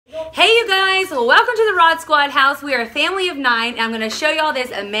Hey you guys, welcome to the Rod Squad house. We are a family of 9 and I'm going to show y'all this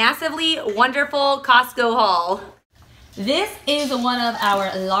massively wonderful Costco haul. This is one of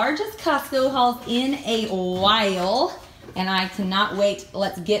our largest Costco hauls in a while and I cannot wait.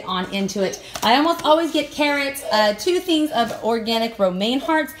 Let's get on into it. I almost always get carrots, 2 things of organic romaine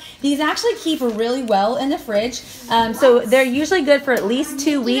hearts. These actually keep really well in the fridge, so they're usually good for at least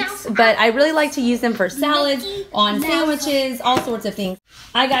 2 weeks, but I really like to use them for salads, on sandwiches, all sorts of things.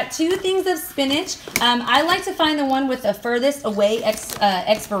 I got 2 things of spinach. I like to find the one with the furthest away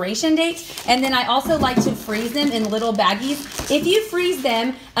expiration date, and then I also like to freeze them in little baggies. If you freeze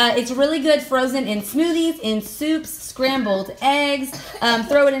them, it's really good frozen in smoothies, in soups, scrambled eggs,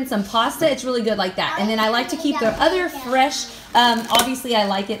 throw it in some pasta. It's really good like that. And then I like to keep the other fresh. Obviously I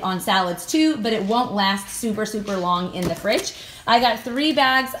like it on salads too, but it won't last super long in the fridge. I got 3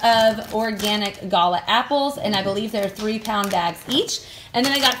 bags of organic Gala apples, and I believe they're 3-pound bags each. And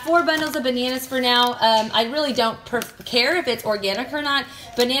then I got 4 bundles of bananas for now. I really don't care if it's organic or not.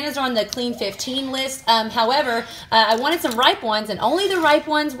 Bananas are on the Clean 15 list. However, I wanted some ripe ones, and only the ripe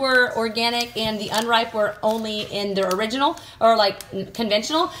ones were organic, and the unripe were only in the original, or like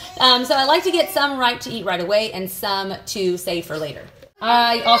conventional. So I like to get some ripe to eat right away and some to save for later.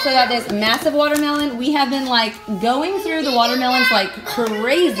 I also got this massive watermelon. We have been like going through the watermelons like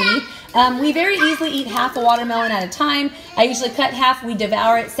crazy. We very easily eat half a watermelon at a time. I usually cut half, we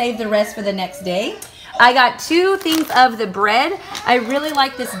devour it, save the rest for the next day. I got 2 things of the bread. I really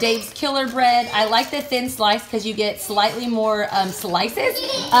like this Dave's Killer bread. I like the thin slice because you get slightly more slices,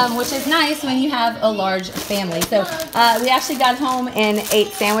 which is nice when you have a large family. So we actually got home and ate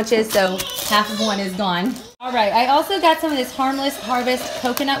sandwiches, so half of one is gone. All right, I also got some of this Harmless Harvest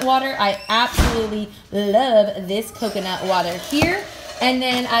coconut water. I absolutely love this coconut water here. And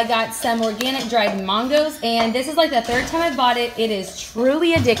then I got some organic dried mangoes, and this is like the 3rd time I bought it. It is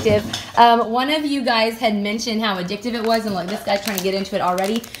truly addictive. One of you guys had mentioned how addictive it was, and look, this guy's trying to get into it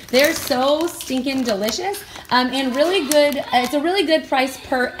already. They're so stinking delicious, and really good. It's a really good price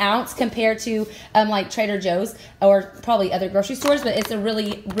per ounce compared to like Trader Joe's or probably other grocery stores, but it's a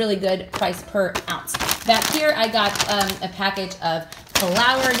really good price per ounce. Back here, I got a package of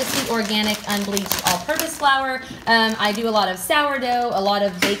flour, just the organic, unbleached, all-purpose flour. I do a lot of sourdough, a lot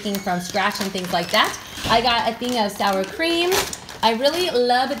of baking from scratch and things like that. I got a thing of sour cream. I really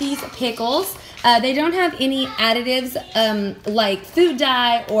love these pickles. They don't have any additives like food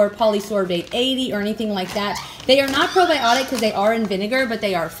dye or polysorbate 80 or anything like that. They are not probiotic because they are in vinegar, but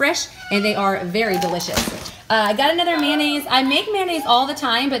they are fresh and they are very delicious. I got another mayonnaise. I make mayonnaise all the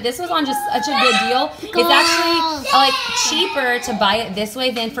time, but this was on just such a good deal. It's actually like cheaper to buy it this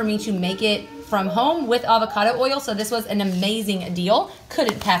way than for me to make it from home with avocado oil. So this was an amazing deal.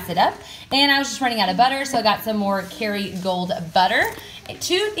 Couldn't pass it up. And I was just running out of butter, so I got some more Kerrygold butter.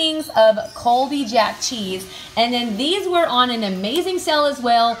 2 things of Colby Jack cheese, and then these were on an amazing sale as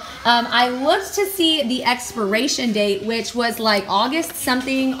well. I looked to see the expiration date, which was like August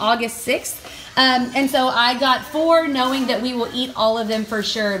something, August 6th. And so I got 4, knowing that we will eat all of them for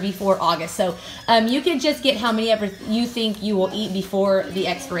sure before August. So you can just get how many ever you think you will eat before the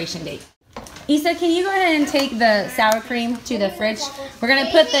expiration date. Issa, can you go ahead and take the sour cream to the fridge? We're going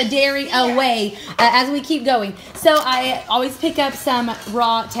to put the dairy away as we keep going. So I always pick up some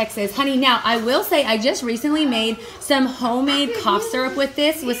raw Texas honey. Now, I will say I just recently made some homemade cough syrup with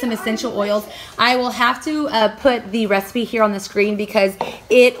this, with some essential oils. I will have to put the recipe here on the screen because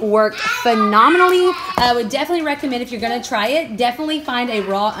it worked phenomenally. I would definitely recommend, if you're going to try it, definitely find a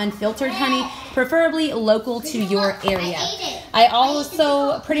raw unfiltered honey, preferably local to your area. I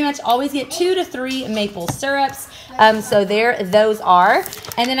also pretty much always get 2 to 3 maple syrups. So there those are.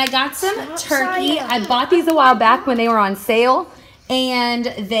 And then I got some turkey. I bought these a while back when they were on sale, and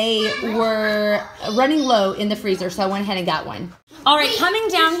they were running low in the freezer, so I went ahead and got one. All right, coming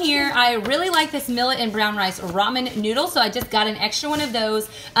down here, I really like this millet and brown rice ramen noodle, so I just got an extra one of those.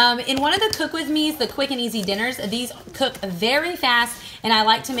 In one of the Cook With Me's, the quick and easy dinners, these cook very fast, and I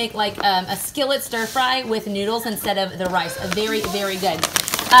like to make like a skillet stir fry with noodles instead of the rice. Very good.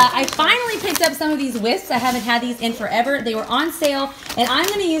 I finally picked up some of these wisps. I haven't had these in forever. They were on sale, and I'm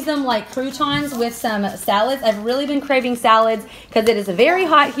going to use them like croutons with some salads. I've really been craving salads because it is very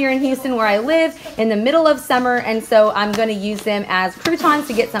hot here in Houston where I live in the middle of summer, and so I'm going to use them as croutons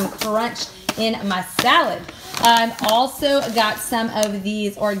to get some crunch in my salad. Also got some of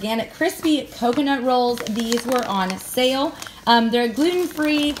these organic crispy coconut rolls. These were on sale. They're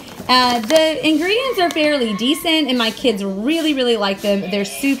gluten-free. The ingredients are fairly decent, and my kids really like them. They're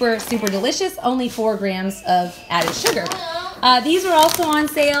super delicious. Only 4 grams of added sugar. These were also on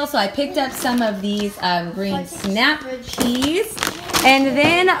sale, so I picked up some of these green snap peas. And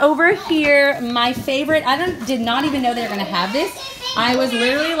then over here, my favorite, did not even know they were gonna have this. I was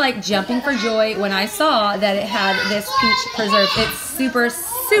literally like jumping for joy when I saw that it had this peach preserve. It's super,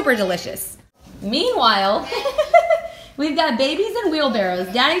 super delicious. Meanwhile, we've got babies and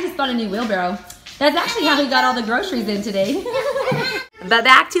wheelbarrows. Daddy just bought a new wheelbarrow. That's actually how we got all the groceries in today. But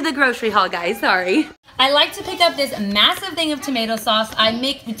back to the grocery haul, guys, sorry. I like to pick up this massive thing of tomato sauce. I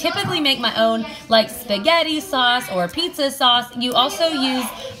typically make my own like spaghetti sauce or pizza sauce. You also use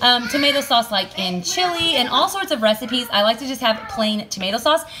tomato sauce like in chili and all sorts of recipes. I like to just have plain tomato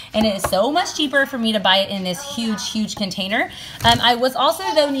sauce, and it is so much cheaper for me to buy it in this huge, huge container. I was also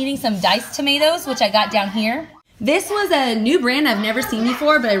though needing some diced tomatoes, which I got down here. This was a new brand I've never seen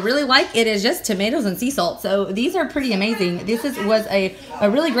before, but I really like it. Is just tomatoes and sea salt. So these are pretty amazing. This was a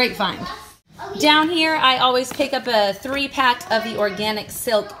really great find. Down here, I always pick up a 3-pack of the organic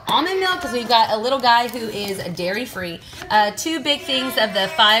silk almond milk because we've got a little guy who is dairy-free. 2 big things of the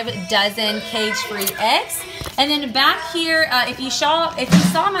 5 dozen cage-free eggs. And then back here, if you saw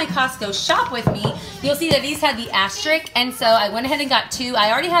my Costco shop with me, you'll see that these had the asterisk, and so I went ahead and got 2.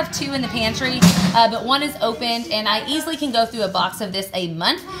 I already have 2 in the pantry, but 1 is opened, and I easily can go through a box of this a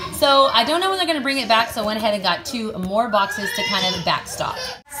month. So I don't know when they're going to bring it back, so I went ahead and got 2 more boxes to kind of backstock.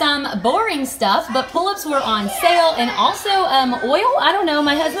 Some boring stuff, but pull-ups were on sale, and also oil. I don't know,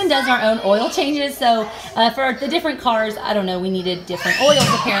 my husband does our own oil changes, so for the different cars, I don't know, we needed different oils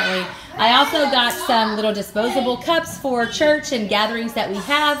apparently. I also got some little disposable cups for church and gatherings that we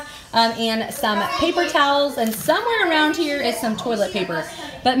have, and some paper towels, and somewhere around here is some toilet paper.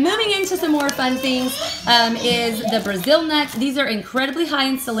 But moving into some more fun things is the Brazil nuts. These are incredibly high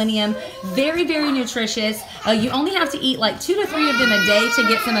in selenium, very, very nutritious. You only have to eat like 2 to 3 of them a day to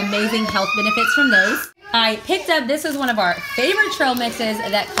get some amazing health benefits from those. I picked up, this is one of our favorite trail mixes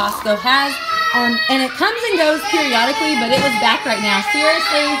that Costco has, and it comes and goes periodically, but it was back right now.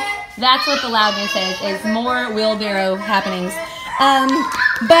 Seriously, that's what the loudness is more wheelbarrow happenings.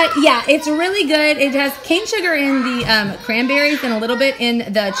 But yeah, it's really good. It has cane sugar in the cranberries and a little bit in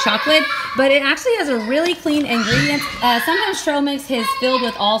the chocolate, but it actually has a really clean ingredient. Sometimes trail mix is filled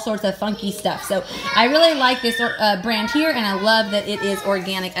with all sorts of funky stuff. So I really like this brand here, and I love that it is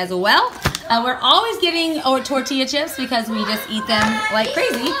organic as well. We're always getting tortilla chips because we just eat them like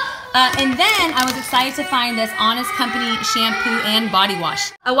crazy. And then I was excited to find this Honest Company shampoo and body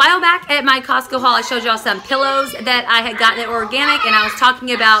wash. A while back at my Costco haul, I showed y'all some pillows that I had gotten that were organic, and I was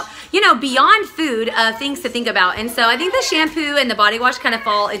talking about, you know, beyond food, things to think about. And so I think the shampoo and the body wash kind of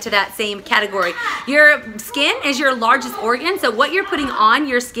fall into that same category. Your skin is your largest organ, so what you're putting on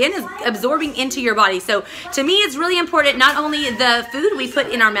your skin is absorbing into your body. So to me, it's really important, not only the food we put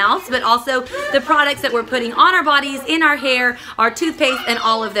in our mouths, but also the products that we're putting on our bodies, in our hair, our toothpaste, and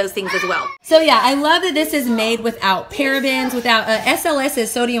all of those things as well. So yeah, I love that this is made without parabens, without SLS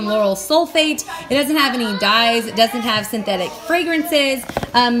is sodium lauryl sulfate. It doesn't have any dyes. It doesn't have synthetic fragrances.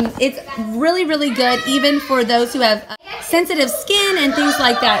 It's really, really good even for those who have sensitive skin and things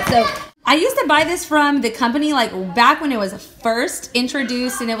like that. So I used to buy this from the company like back when it was first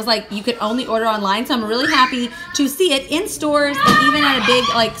introduced, and it was like you could only order online. So I'm really happy to see it in stores, and even at a big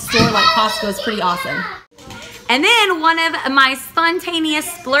like store like Costco is pretty awesome. And then one of my spontaneous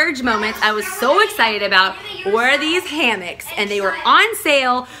splurge moments I was so excited about were these hammocks, and they were on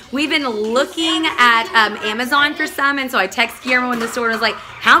sale. We've been looking at Amazon for some, and so I texted Guillermo in the store and was like,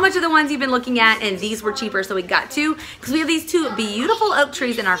 how much are the ones you've been looking at? And these were cheaper, so we got 2 because we have these 2 beautiful oak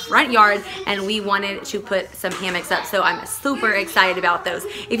trees in our front yard, and we wanted to put some hammocks up, so I'm super excited about those.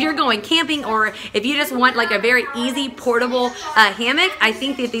 If you're going camping, or if you just want like a very easy portable hammock, I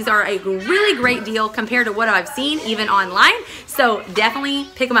think that these are a really great deal compared to what I've seen even online, so definitely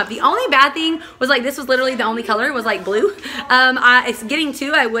pick them up. The only bad thing was like this was literally the only color, it was like blue. It's getting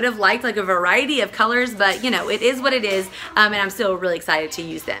 2, I would have liked like a variety of colors, but you know, it is what it is, and I'm still really excited to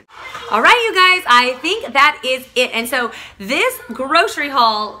use them. All right, you guys, I think that is it. And so this grocery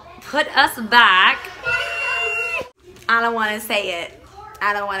haul put us back, I don't want to say it,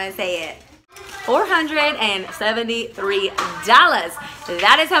 $473.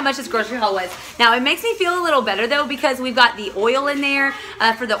 That is how much this grocery haul was. Now it makes me feel a little better though, because we've got the oil in there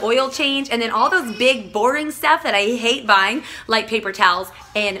for the oil change, and then all those big boring stuff that I hate buying, like paper towels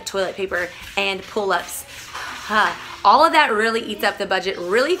and toilet paper and pull-ups. All of that really eats up the budget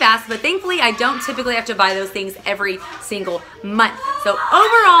really fast, but thankfully I don't typically have to buy those things every single month. So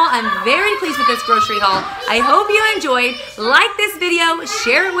overall, I'm very pleased with this grocery haul. I hope you enjoyed. Like this video,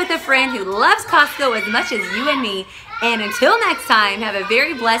 share it with a friend who loves Costco as much as you and me. And until next time, have a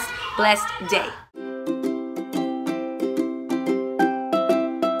very blessed day.